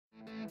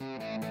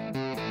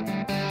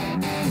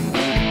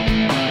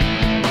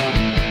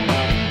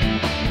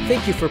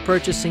Thank you for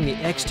purchasing the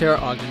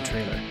xterra Ogden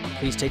trailer.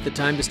 Please take the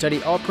time to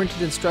study all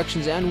printed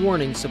instructions and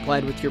warnings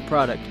supplied with your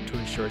product to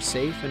ensure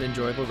safe and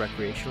enjoyable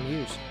recreational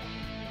use.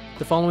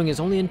 The following is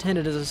only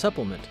intended as a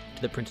supplement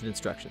to the printed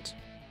instructions.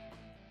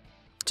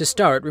 To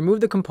start, remove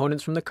the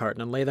components from the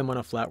carton and lay them on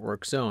a flat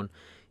work zone.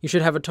 You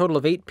should have a total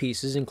of 8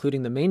 pieces,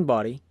 including the main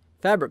body,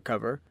 fabric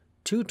cover,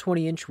 2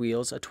 20-inch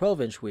wheels, a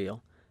 12-inch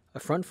wheel, a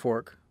front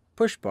fork,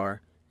 push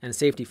bar, and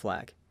safety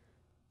flag.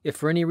 If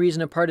for any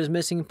reason a part is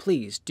missing,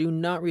 please do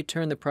not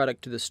return the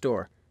product to the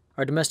store.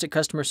 Our domestic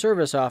customer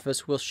service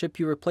office will ship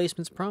you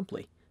replacements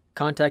promptly.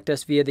 Contact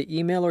us via the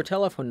email or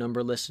telephone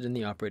number listed in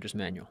the operator's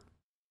manual.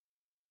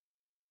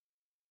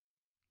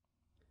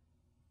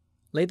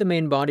 Lay the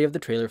main body of the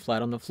trailer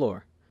flat on the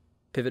floor.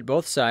 Pivot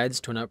both sides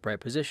to an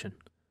upright position.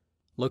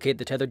 Locate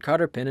the tethered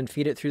cotter pin and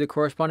feed it through the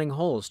corresponding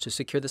holes to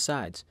secure the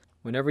sides.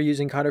 Whenever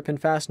using cotter pin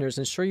fasteners,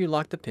 ensure you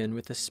lock the pin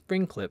with the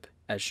spring clip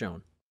as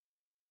shown.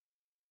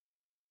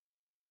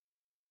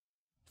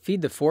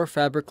 Feed the 4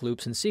 fabric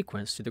loops in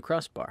sequence to the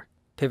crossbar.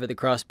 Pivot the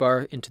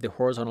crossbar into the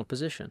horizontal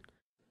position.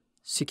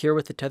 Secure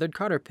with the tethered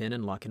cotter pin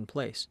and lock in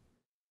place.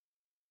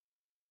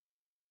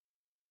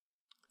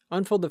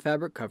 Unfold the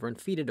fabric cover and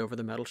feed it over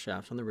the metal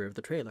shafts on the rear of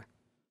the trailer.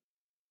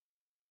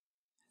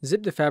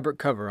 Zip the fabric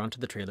cover onto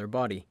the trailer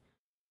body.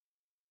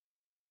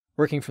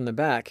 Working from the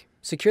back,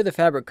 secure the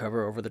fabric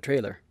cover over the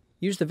trailer.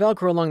 Use the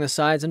Velcro along the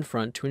sides and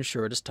front to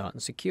ensure it is taut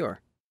and secure.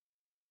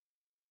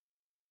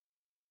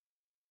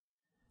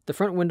 The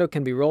front window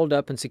can be rolled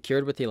up and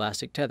secured with the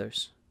elastic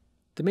tethers.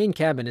 The main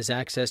cabin is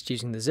accessed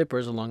using the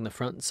zippers along the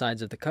front and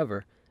sides of the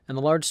cover, and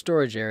the large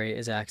storage area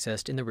is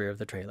accessed in the rear of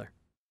the trailer.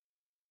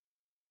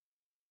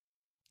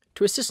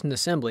 To assist in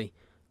assembly,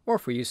 or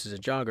for use as a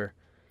jogger,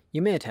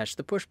 you may attach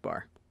the push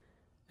bar.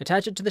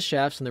 Attach it to the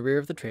shafts on the rear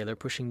of the trailer,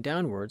 pushing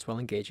downwards while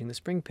engaging the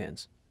spring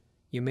pins.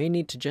 You may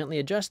need to gently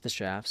adjust the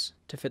shafts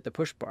to fit the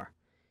push bar.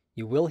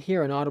 You will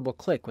hear an audible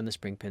click when the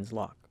spring pins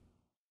lock.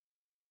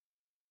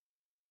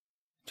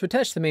 To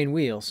attach the main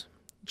wheels,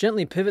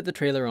 gently pivot the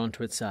trailer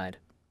onto its side.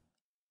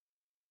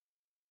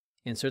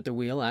 Insert the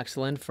wheel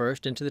axle end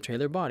first into the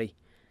trailer body.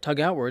 Tug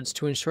outwards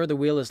to ensure the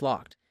wheel is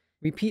locked.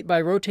 Repeat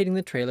by rotating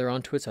the trailer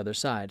onto its other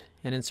side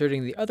and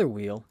inserting the other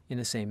wheel in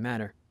the same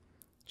manner.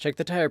 Check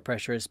the tire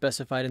pressure as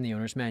specified in the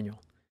owner's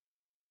manual.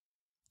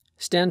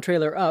 Stand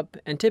trailer up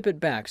and tip it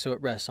back so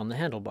it rests on the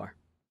handlebar.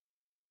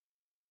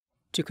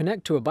 To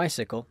connect to a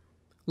bicycle,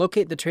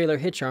 locate the trailer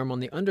hitch arm on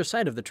the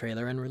underside of the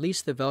trailer and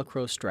release the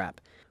Velcro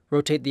strap.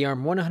 Rotate the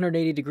arm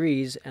 180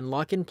 degrees and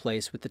lock in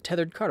place with the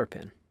tethered cotter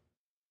pin.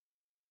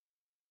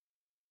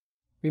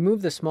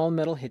 Remove the small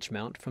metal hitch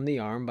mount from the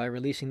arm by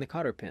releasing the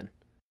cotter pin.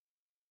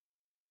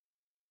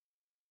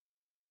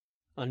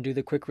 Undo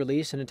the quick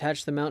release and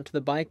attach the mount to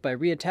the bike by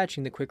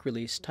reattaching the quick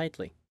release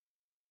tightly.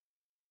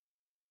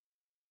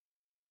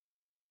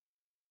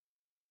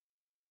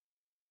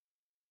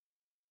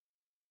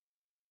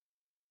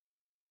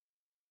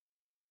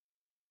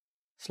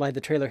 Slide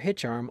the trailer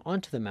hitch arm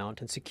onto the mount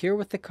and secure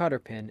with the cotter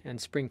pin and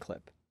spring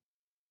clip.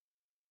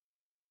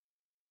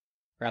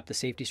 Wrap the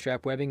safety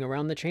strap webbing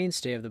around the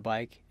chainstay of the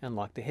bike and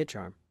lock the hitch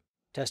arm.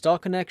 Test all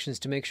connections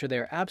to make sure they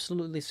are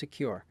absolutely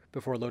secure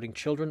before loading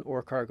children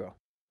or cargo.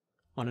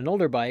 On an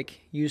older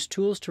bike, use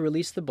tools to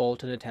release the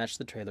bolt and attach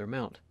the trailer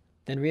mount.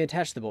 Then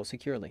reattach the bolt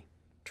securely.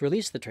 To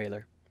release the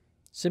trailer,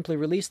 simply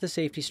release the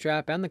safety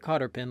strap and the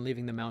cotter pin,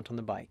 leaving the mount on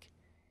the bike.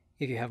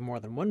 If you have more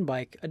than one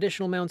bike,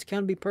 additional mounts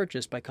can be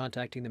purchased by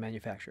contacting the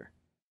manufacturer.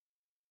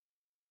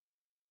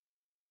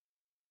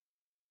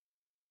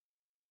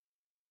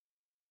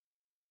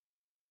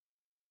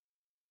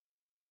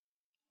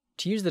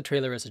 To use the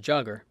trailer as a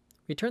jogger,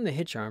 return the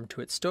hitch arm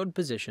to its stowed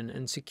position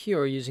and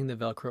secure using the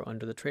Velcro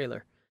under the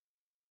trailer.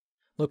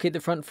 Locate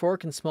the front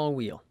fork and small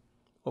wheel.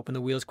 Open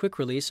the wheel's quick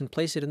release and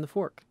place it in the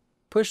fork.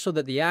 Push so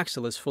that the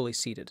axle is fully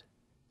seated.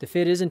 The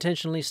fit is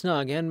intentionally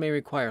snug and may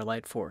require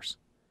light force.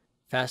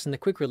 Fasten the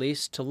quick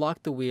release to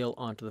lock the wheel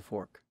onto the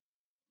fork.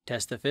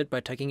 Test the fit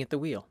by tugging at the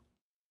wheel.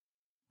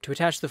 To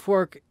attach the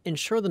fork,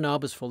 ensure the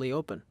knob is fully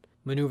open.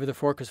 Maneuver the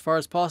fork as far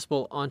as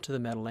possible onto the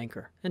metal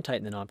anchor and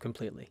tighten the knob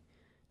completely.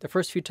 The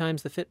first few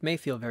times the fit may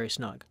feel very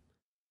snug.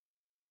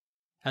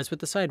 As with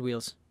the side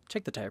wheels,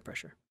 check the tire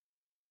pressure.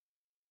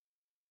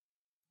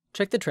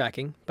 Check the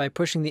tracking by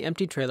pushing the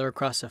empty trailer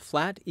across a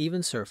flat,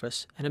 even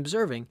surface and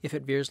observing if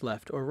it veers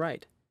left or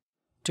right.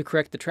 To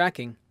correct the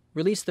tracking,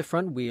 release the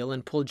front wheel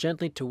and pull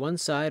gently to one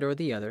side or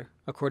the other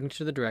according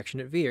to the direction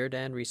it veered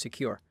and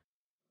resecure.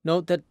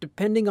 Note that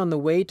depending on the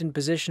weight and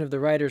position of the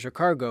riders or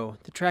cargo,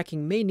 the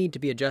tracking may need to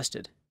be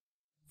adjusted.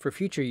 For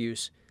future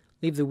use,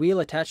 leave the wheel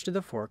attached to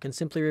the fork and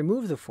simply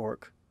remove the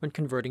fork when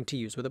converting to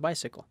use with a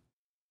bicycle.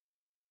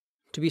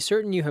 To be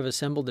certain you have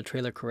assembled the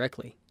trailer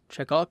correctly,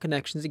 check all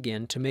connections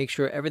again to make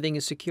sure everything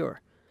is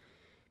secure.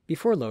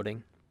 Before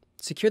loading,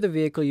 secure the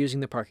vehicle using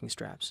the parking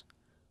straps.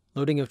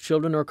 Loading of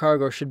children or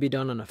cargo should be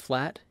done on a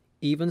flat,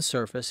 even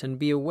surface and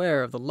be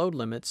aware of the load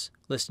limits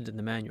listed in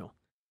the manual.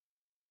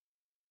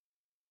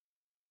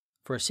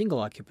 For a single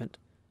occupant,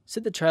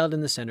 sit the child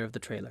in the center of the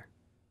trailer.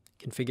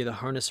 Configure the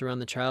harness around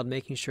the child,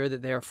 making sure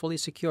that they are fully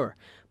secure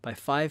by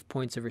 5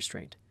 points of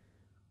restraint.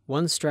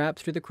 1 strap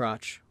through the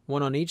crotch,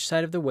 1 on each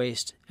side of the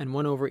waist, and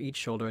 1 over each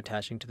shoulder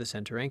attaching to the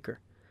center anchor.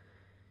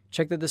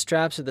 Check that the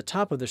straps at the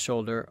top of the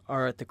shoulder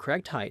are at the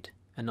correct height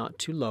and not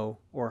too low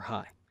or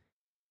high.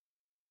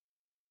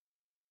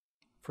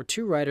 For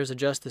 2 riders,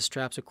 adjust the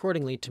straps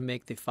accordingly to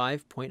make the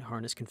 5-point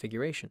harness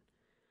configuration.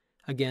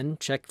 Again,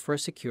 check for a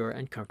secure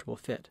and comfortable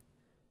fit.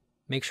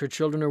 Make sure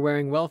children are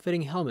wearing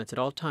well-fitting helmets at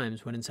all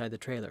times when inside the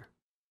trailer.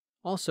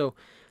 Also,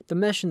 the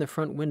mesh in the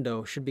front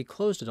window should be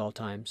closed at all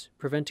times,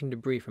 preventing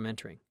debris from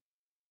entering.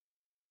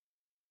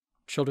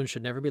 Children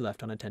should never be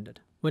left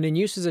unattended. When in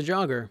use as a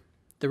jogger,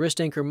 the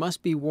wrist anchor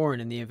must be worn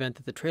in the event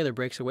that the trailer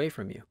breaks away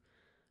from you.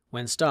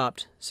 When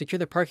stopped, secure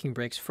the parking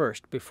brakes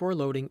first before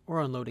loading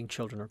or unloading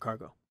children or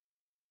cargo.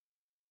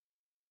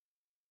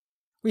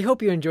 We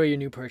hope you enjoy your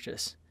new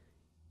purchase.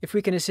 If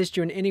we can assist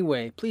you in any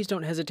way, please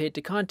don't hesitate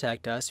to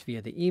contact us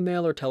via the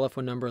email or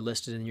telephone number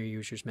listed in your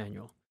user's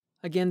manual.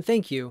 Again,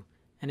 thank you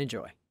and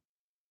enjoy.